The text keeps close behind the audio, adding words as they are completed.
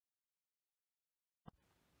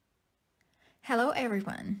Hello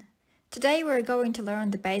everyone! Today we're going to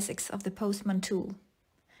learn the basics of the Postman tool.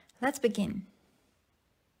 Let's begin.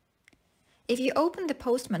 If you open the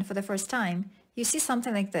Postman for the first time, you see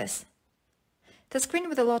something like this. The screen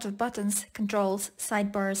with a lot of buttons, controls,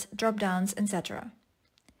 sidebars, drop-downs, etc.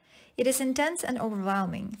 It is intense and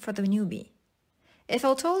overwhelming for the newbie. If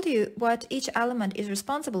I told you what each element is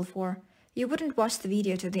responsible for, you wouldn't watch the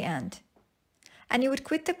video to the end. And you would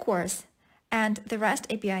quit the course and the REST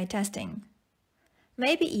API testing.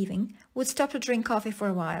 Maybe even would stop to drink coffee for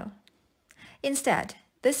a while. Instead,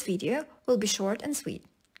 this video will be short and sweet.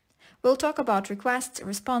 We'll talk about requests,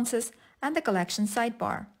 responses, and the collection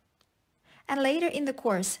sidebar. And later in the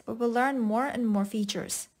course, we will learn more and more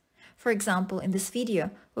features. For example, in this video,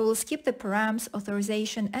 we will skip the params,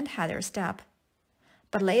 authorization, and headers tab.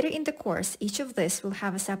 But later in the course, each of this will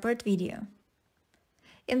have a separate video.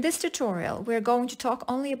 In this tutorial, we are going to talk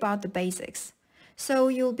only about the basics. So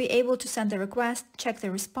you'll be able to send the request, check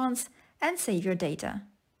the response, and save your data.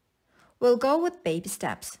 We'll go with baby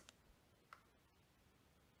steps.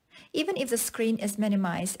 Even if the screen is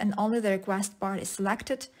minimized and only the request bar is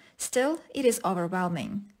selected, still it is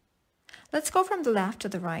overwhelming. Let's go from the left to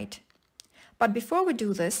the right. But before we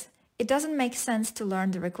do this, it doesn't make sense to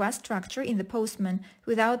learn the request structure in the Postman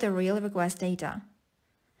without the real request data.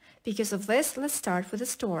 Because of this, let's start with a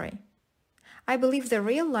story. I believe the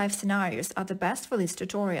real-life scenarios are the best for these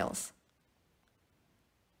tutorials.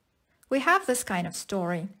 We have this kind of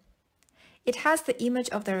story. It has the image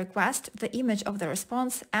of the request, the image of the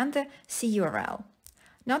response, and the CURL.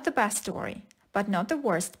 Not the best story, but not the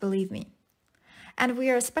worst, believe me. And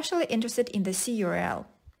we are especially interested in the CURL.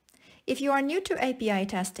 If you are new to API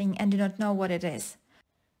testing and do not know what it is,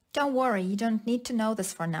 don't worry, you don't need to know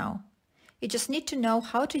this for now. You just need to know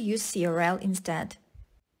how to use CURL instead.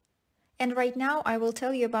 And right now I will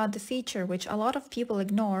tell you about the feature which a lot of people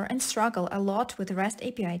ignore and struggle a lot with REST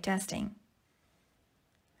API testing.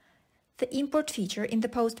 The import feature in the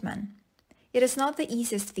Postman. It is not the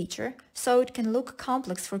easiest feature, so it can look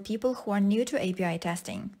complex for people who are new to API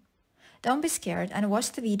testing. Don't be scared and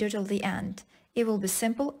watch the video till the end. It will be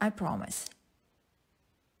simple, I promise.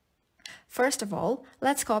 First of all,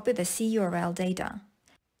 let's copy the CURL data.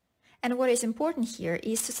 And what is important here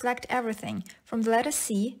is to select everything from the letter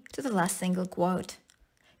C to the last single quote.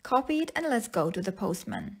 Copy it and let's go to the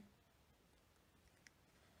Postman.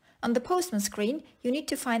 On the Postman screen, you need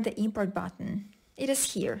to find the import button. It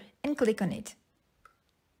is here, and click on it.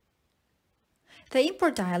 The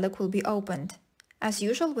import dialog will be opened, as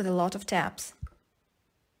usual with a lot of tabs.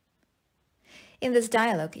 In this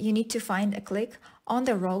dialog, you need to find a click on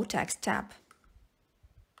the Raw Text tab.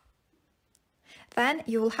 Then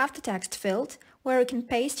you will have the text field where you can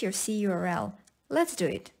paste your CURL. Let's do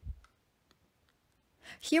it.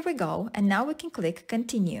 Here we go, and now we can click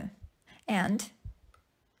Continue. And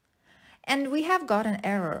we have got an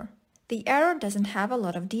error. The error doesn't have a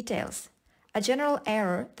lot of details. A general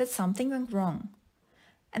error that something went wrong.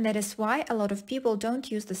 And that is why a lot of people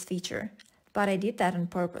don't use this feature. But I did that on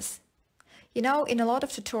purpose. You know, in a lot of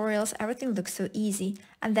tutorials everything looks so easy,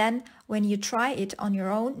 and then when you try it on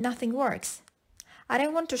your own, nothing works. I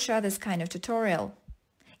don't want to share this kind of tutorial.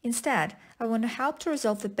 Instead, I want to help to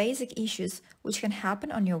resolve the basic issues which can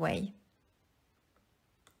happen on your way.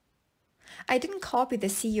 I didn't copy the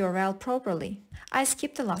CURL properly. I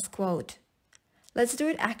skipped the last quote. Let's do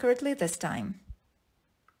it accurately this time.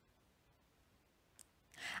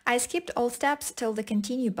 I skipped all steps till the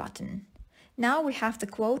Continue button. Now we have the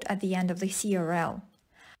quote at the end of the CURL.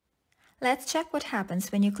 Let's check what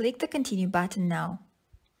happens when you click the Continue button now.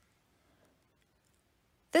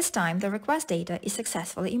 This time the request data is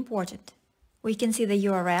successfully imported. We can see the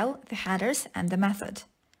URL, the headers, and the method.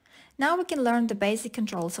 Now we can learn the basic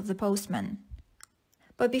controls of the Postman.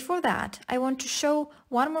 But before that, I want to show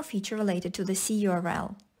one more feature related to the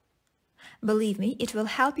CURL. Believe me, it will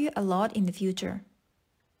help you a lot in the future.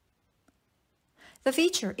 The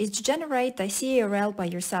feature is to generate the CURL by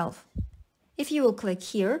yourself. If you will click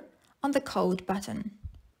here on the Code button.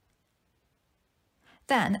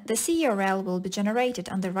 Then the CURL will be generated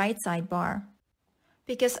on the right sidebar.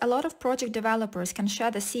 Because a lot of project developers can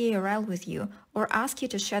share the CURL with you or ask you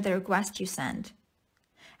to share the request you send.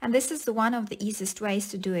 And this is one of the easiest ways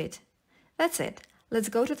to do it. That's it. Let's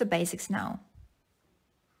go to the basics now.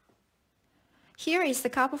 Here is the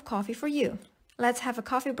cup of coffee for you. Let's have a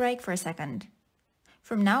coffee break for a second.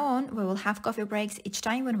 From now on, we will have coffee breaks each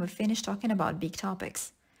time when we finish talking about big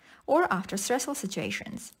topics. Or after stressful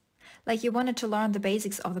situations. Like you wanted to learn the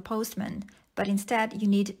basics of the Postman, but instead you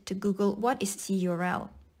need to Google what is CURL.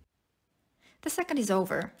 The second is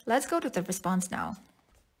over. Let's go to the response now.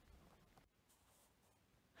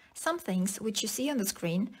 Some things which you see on the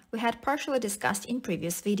screen we had partially discussed in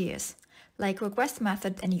previous videos, like request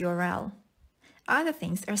method and URL. Other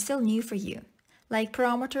things are still new for you, like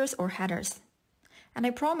parameters or headers. And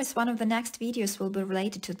I promise one of the next videos will be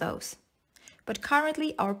related to those. But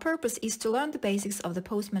currently our purpose is to learn the basics of the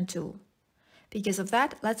Postman tool. Because of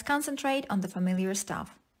that, let's concentrate on the familiar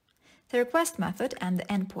stuff: the request method and the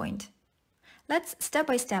endpoint. Let's step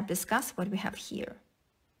by step discuss what we have here.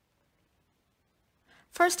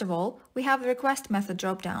 First of all, we have the request method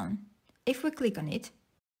dropdown. If we click on it,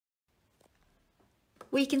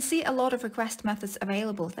 we can see a lot of request methods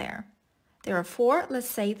available there. There are 4, let's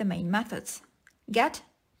say, the main methods: get,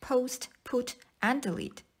 post, put, and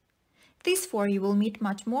delete. These 4 you will meet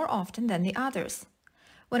much more often than the others.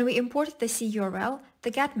 When we imported the CURL,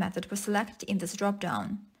 the get method was selected in this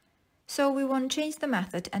dropdown. So we won't change the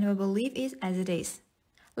method and we will leave it as it is.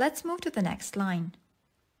 Let's move to the next line.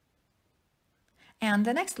 And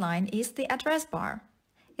the next line is the address bar.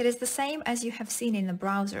 It is the same as you have seen in the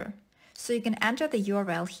browser, so you can enter the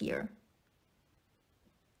URL here.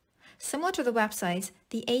 Similar to the websites,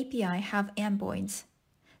 the API have endpoints.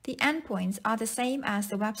 The endpoints are the same as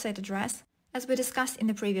the website address, as we discussed in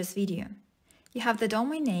the previous video. You have the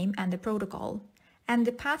domain name and the protocol, and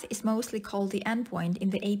the path is mostly called the endpoint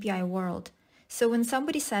in the API world. So when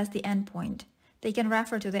somebody says the endpoint, they can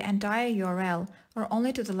refer to the entire URL or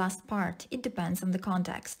only to the last part. It depends on the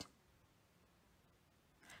context.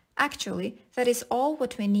 Actually, that is all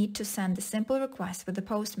what we need to send a simple request with the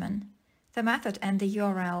Postman: the method and the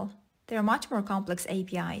URL. They are much more complex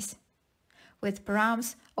APIs, with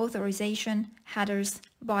params, authorization, headers,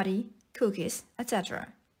 body, cookies, etc.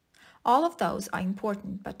 All of those are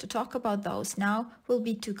important, but to talk about those now will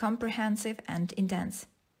be too comprehensive and intense.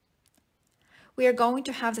 We are going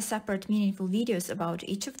to have the separate meaningful videos about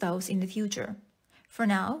each of those in the future. For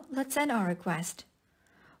now, let's send our request.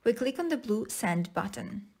 We click on the blue Send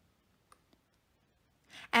button.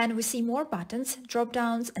 And we see more buttons,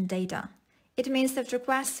 drop-downs, and data. It means that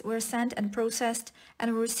requests were sent and processed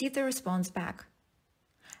and we receive the response back.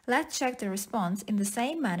 Let's check the response in the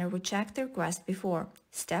same manner we checked the request before,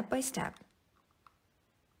 step by step.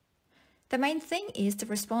 The main thing is the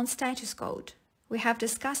response status code. We have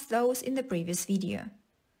discussed those in the previous video.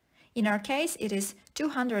 In our case, it is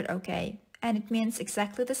 200 OK, and it means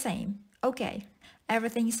exactly the same. OK,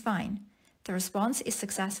 everything is fine. The response is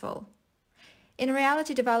successful. In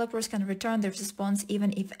reality, developers can return their response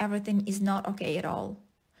even if everything is not OK at all.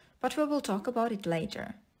 But we will talk about it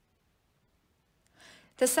later.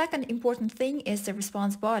 The second important thing is the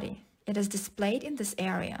response body. It is displayed in this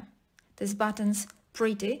area. These buttons,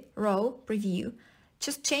 pretty, raw, preview,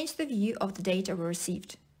 just change the view of the data we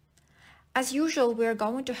received. As usual, we are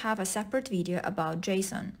going to have a separate video about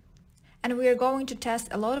JSON. And we are going to test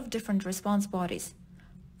a lot of different response bodies.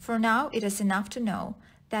 For now, it is enough to know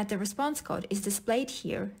that the response code is displayed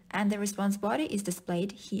here and the response body is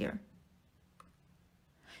displayed here.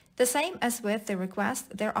 The same as with the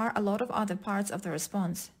request, there are a lot of other parts of the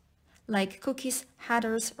response, like cookies,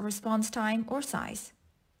 headers, response time, or size.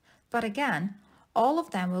 But again, all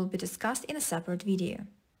of them will be discussed in a separate video.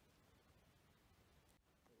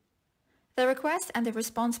 The request and the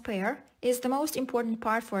response pair is the most important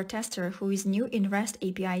part for a tester who is new in REST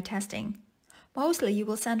API testing. Mostly you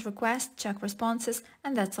will send requests, check responses,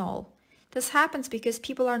 and that's all. This happens because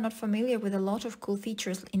people are not familiar with a lot of cool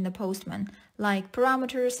features in the Postman, like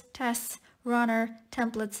parameters, tests, runner,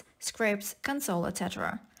 templates, scripts, console,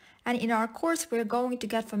 etc. And in our course we are going to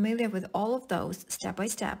get familiar with all of those step by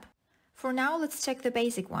step. For now, let's check the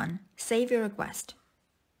basic one: save your request.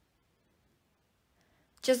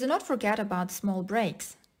 Just do not forget about small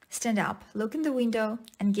breaks. Stand up, look in the window,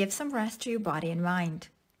 and give some rest to your body and mind.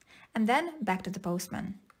 And then back to the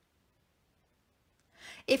Postman.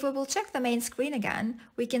 If we will check the main screen again,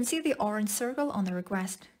 we can see the orange circle on the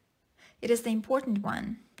request. It is the important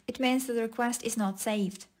one. It means that the request is not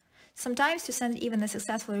saved. Sometimes to send even a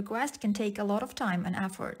successful request can take a lot of time and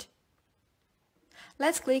effort.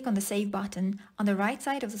 Let's click on the Save button on the right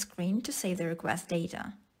side of the screen to save the request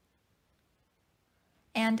data.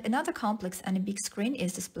 And another complex and a big screen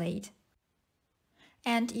is displayed.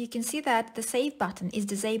 And you can see that the Save button is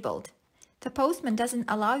disabled. The Postman doesn't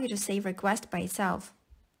allow you to save request by itself.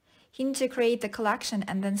 You need to create the collection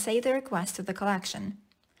and then save the request to the collection.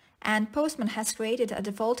 And Postman has created a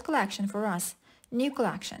default collection for us, New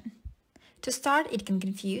Collection. To start, it can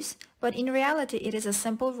confuse, but in reality it is a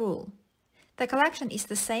simple rule. The collection is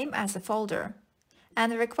the same as the folder,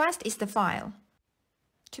 and the request is the file.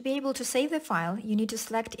 To be able to save the file, you need to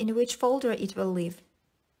select in which folder it will live.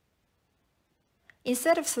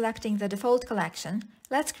 Instead of selecting the default collection,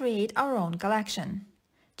 let's create our own collection.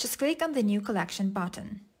 Just click on the New Collection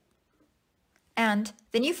button. And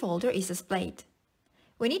the new folder is displayed.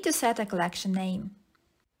 We need to set a collection name.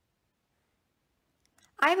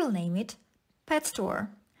 I will name it Pet Store,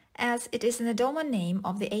 as it is in the domain name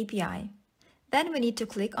of the API. Then we need to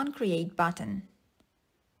click on Create button.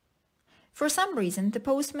 For some reason, the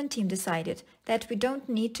Postman team decided that we don't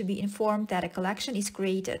need to be informed that a collection is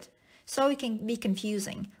created, so it can be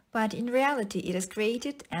confusing, but in reality it is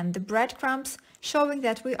created and the breadcrumbs showing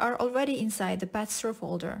that we are already inside the Pet Store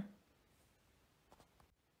folder.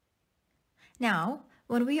 Now,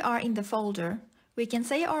 when we are in the folder, we can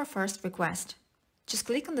say our first request. Just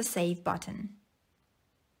click on the Save button.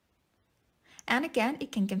 And again,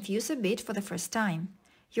 it can confuse a bit for the first time.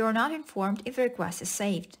 You are not informed if the request is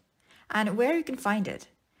saved and where you can find it.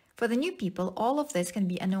 For the new people, all of this can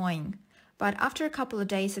be annoying, but after a couple of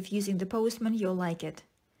days of using the Postman, you'll like it.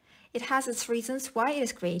 It has its reasons why it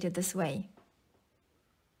is created this way.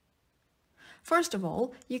 First of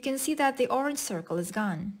all, you can see that the orange circle is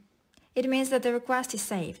gone. It means that the request is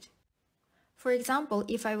saved. For example,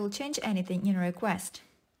 if I will change anything in a request,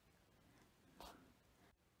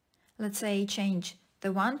 let's say change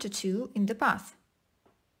the 1 to 2 in the path,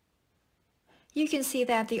 you can see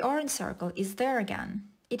that the orange circle is there again.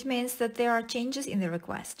 It means that there are changes in the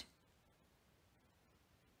request.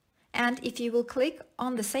 And if you will click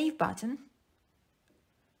on the Save button,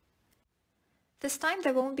 this time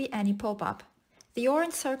there won't be any pop-up. The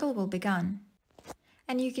orange circle will be gone.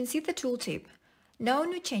 And you can see the tooltip, no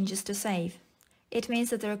new changes to save. It means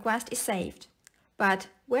that the request is saved. But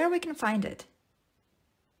where we can find it?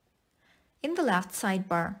 In the left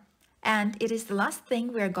sidebar. And it is the last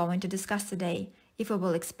thing we are going to discuss today if we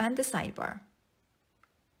will expand the sidebar.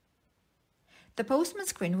 The Postman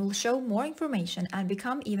screen will show more information and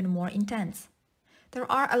become even more intense.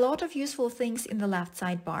 There are a lot of useful things in the left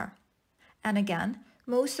sidebar. And again,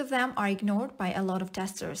 most of them are ignored by a lot of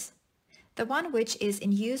testers. The one which is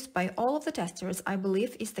in use by all of the testers, I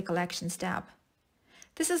believe, is the Collections tab.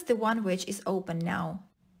 This is the one which is open now.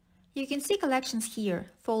 You can see collections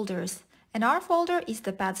here, folders, and our folder is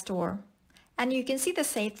the Pet Store. And you can see the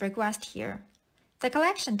saved request here. The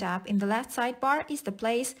Collection tab in the left sidebar is the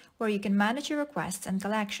place where you can manage your requests and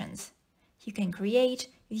collections. You can create,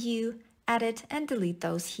 view, edit and delete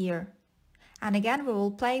those here. And again, we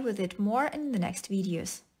will play with it more in the next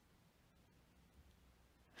videos.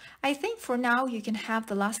 I think for now you can have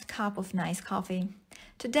the last cup of nice coffee.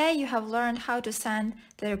 Today you have learned how to send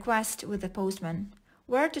the request with the Postman,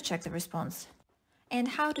 where to check the response, and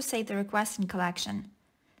how to save the request in collection.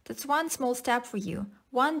 That's one small step for you,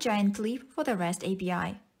 one giant leap for the REST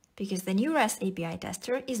API, because the new REST API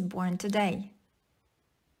tester is born today.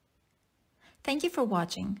 Thank you for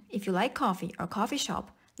watching. If you like coffee or coffee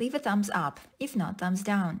shop, leave a thumbs up, if not thumbs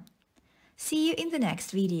down. See you in the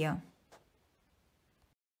next video.